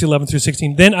 19, verse 11 through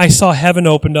 16, "Then I saw heaven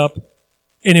opened up,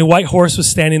 and a white horse was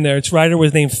standing there. Its rider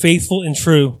was named Faithful and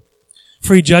True.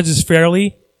 For he judges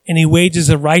fairly, and he wages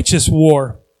a righteous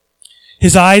war.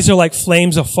 His eyes are like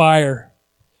flames of fire,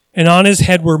 and on his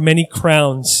head were many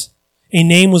crowns. A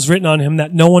name was written on him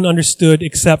that no one understood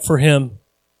except for him.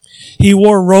 He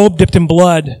wore a robe dipped in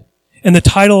blood, and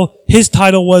his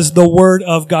title was the Word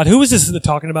of God." Who is this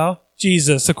talking about?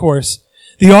 Jesus, of course.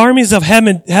 "The armies of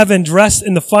heaven, dressed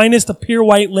in the finest of pure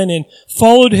white linen,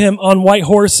 followed him on white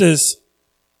horses.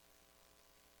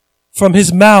 From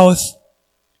his mouth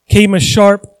came a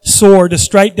sharp sword to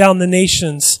strike down the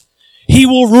nations. He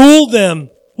will rule them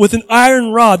with an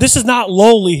iron rod." This is not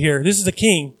lowly here. This is a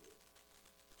king.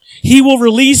 "He will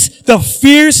release the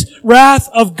fierce wrath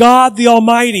of God the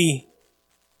Almighty,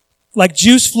 like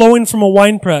juice flowing from a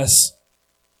winepress.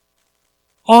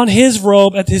 On his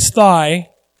robe at his thigh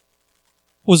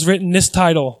was written this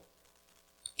title: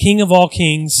 King of all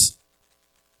kings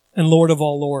and Lord of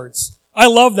all lords." I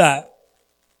love that.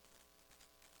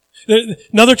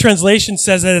 Another translation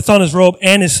says that it's on his robe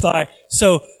and his thigh.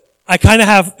 So I kind of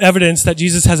have evidence that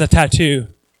Jesus has a tattoo.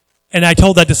 And I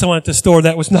told that to someone at the store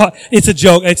that was not, it's a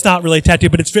joke. It's not really a tattoo,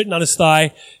 but it's written on his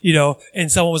thigh,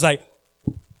 and someone was like,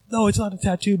 "No, it's not a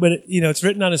tattoo, but it's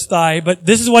written on his thigh." But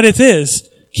this is what it is.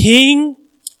 King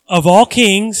of all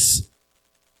kings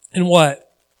and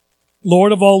what?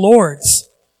 Lord of all lords.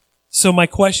 So my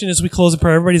question as we close in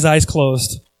prayer, everybody's eyes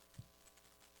closed.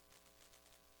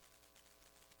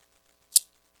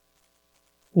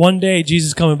 One day, Jesus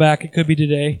is coming back. It could be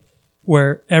today,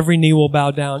 where every knee will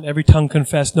bow down, every tongue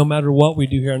confess, no matter what we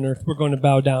do here on earth, we're going to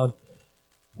bow down.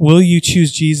 Will you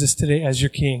choose Jesus today as your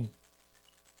king?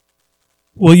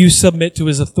 Will you submit to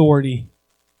his authority?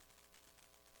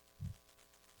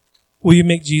 Will you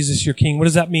make Jesus your king? What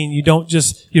does that mean?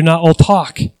 You're not all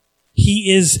talk.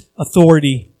 He is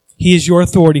authority. He is your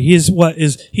authority. He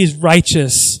is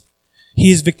righteous. He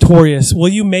is victorious. Will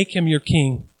you make him your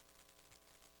king?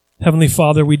 Heavenly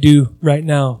Father, we do right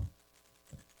now.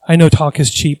 I know talk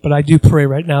is cheap, but I do pray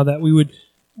right now that we would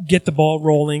get the ball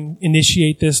rolling,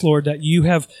 initiate this, Lord, that you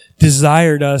have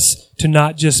desired us to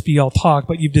not just be all talk,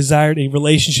 but you've desired a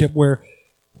relationship where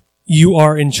you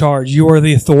are in charge. You are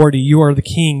the authority. You are the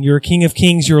king. You're a King of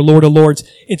kings. You're a Lord of lords.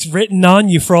 It's written on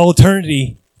you for all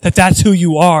eternity that that's who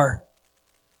you are.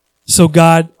 So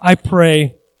God, I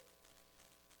pray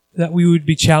that we would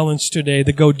be challenged today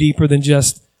to go deeper than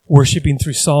just worshiping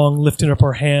through song, lifting up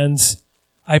our hands.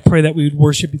 I pray that we would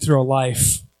worship you through our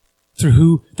life,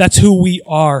 that's who we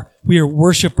are. We are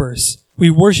worshipers. We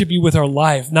worship you with our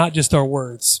life, not just our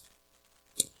words.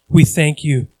 We thank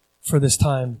you for this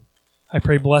time. I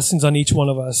pray blessings on each one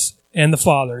of us and the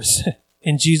fathers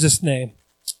in Jesus' name.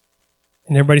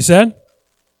 And everybody said,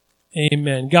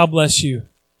 amen. God bless you.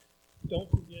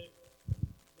 Don't